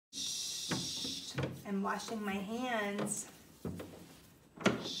I'm washing my hands.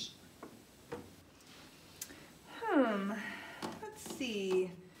 Let's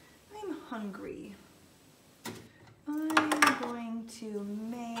see. I'm hungry. I'm going to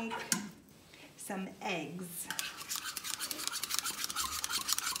make some eggs.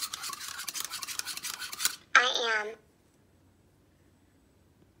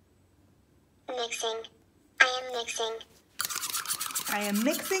 I am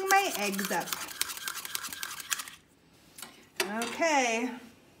mixing my eggs up. Okay,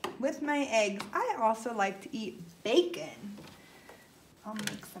 with my eggs, I also like to eat bacon. I'll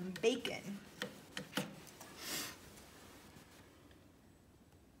make some bacon.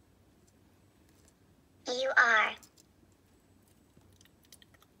 You are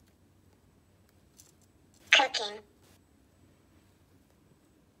cooking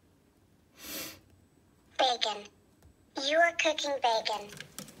bacon. You are cooking bacon.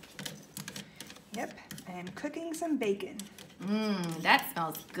 Yep, I am cooking some bacon. That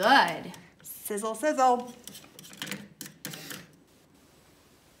smells good. Sizzle, sizzle.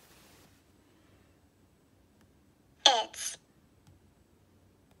 It's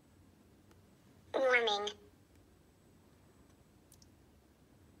warming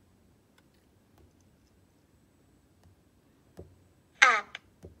up.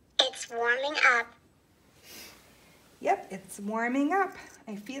 It's warming up. Yep, it's warming up.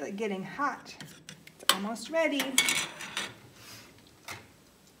 I feel it getting hot. It's almost ready.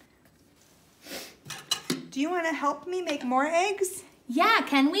 Do you want to help me make more eggs? Yeah,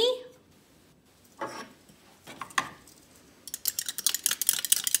 can we?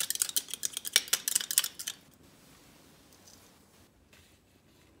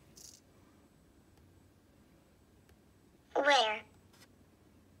 We're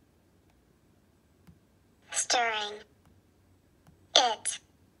stirring it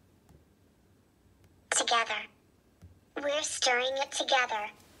together. We're stirring it together.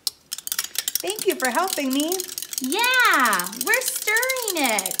 Thank you for helping me. Yeah, we're stirring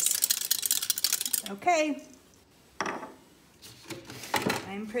it. Okay.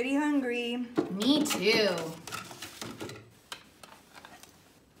 I'm pretty hungry. Me too.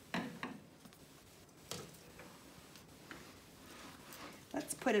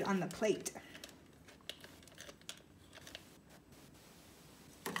 Let's put it on the plate.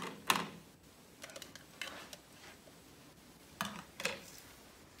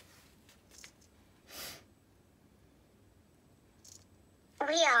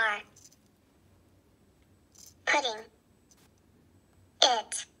 We are putting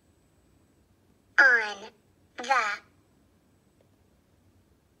it on the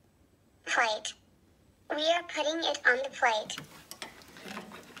plate. We are putting it on the plate.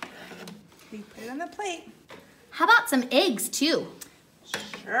 We put it on the plate. How about some eggs too?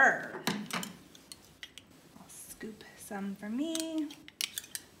 Sure. I'll scoop some for me.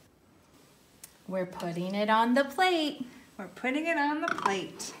 We're putting it on the plate. We're putting it on the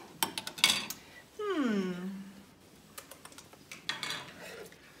plate.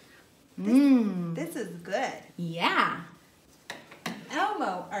 This is good. Yeah.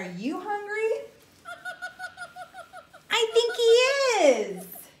 Elmo, are you hungry? I think he is.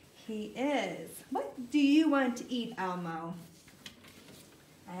 He is. What do you want to eat, Elmo?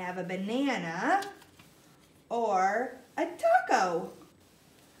 I have a banana or a taco.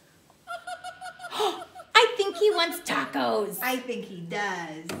 I think he wants tacos. I think he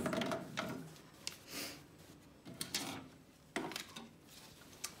does.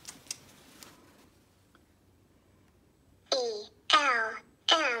 E-L-M-O,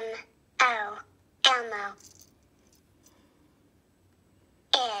 Elmo,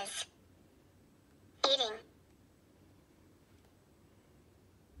 is eating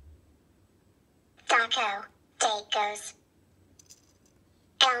taco, tacos.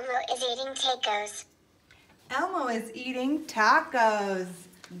 Elmo is eating tacos. Elmo is eating tacos.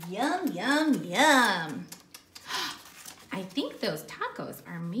 Yum, yum, yum. I think those tacos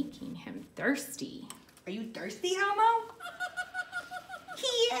are making him thirsty. Are you thirsty, Elmo?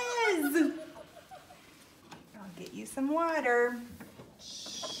 He is. I'll get you some water.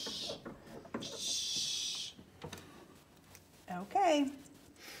 Shh. Shh. Okay.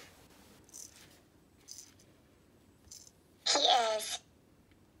 He is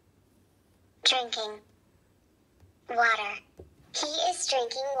drinking water. He is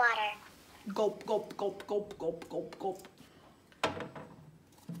drinking water. Gulp, gulp, gulp, gulp, gulp, gulp, gulp.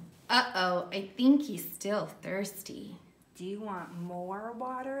 Uh-oh, I think he's still thirsty. Do you want more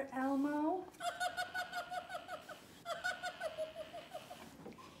water, Elmo?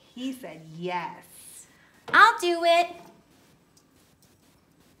 He said yes. I'll do it.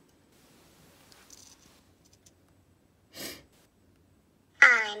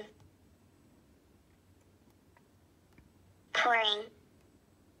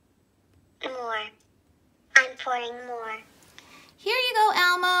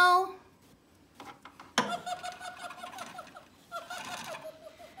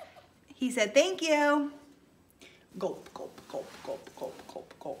 He said thank you. Gulp, gulp, gulp, gulp, gulp,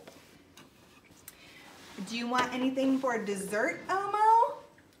 gulp, gulp. Do you want anything for dessert, Elmo?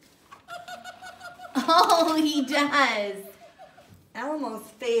 Oh, he does. Elmo's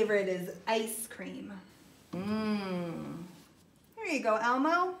favorite is ice cream. Mmm. Here you go,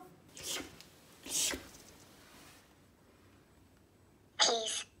 Elmo. He's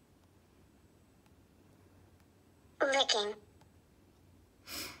licking.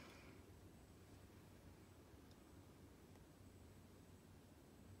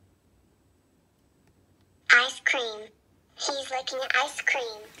 Ice cream. He's licking ice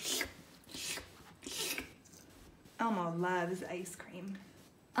cream. Elmo loves ice cream.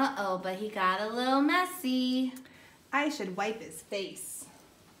 Uh-oh, but he got a little messy. I should wipe his face.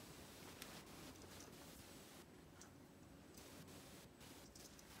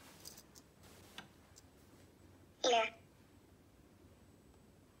 Here.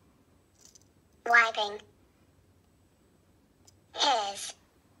 Wiping his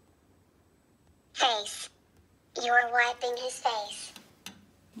face. You're wiping his face.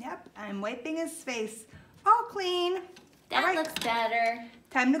 Yep, I'm wiping his face. All clean. That All right. looks better.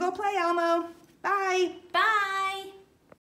 Time to go play, Elmo. Bye. Bye.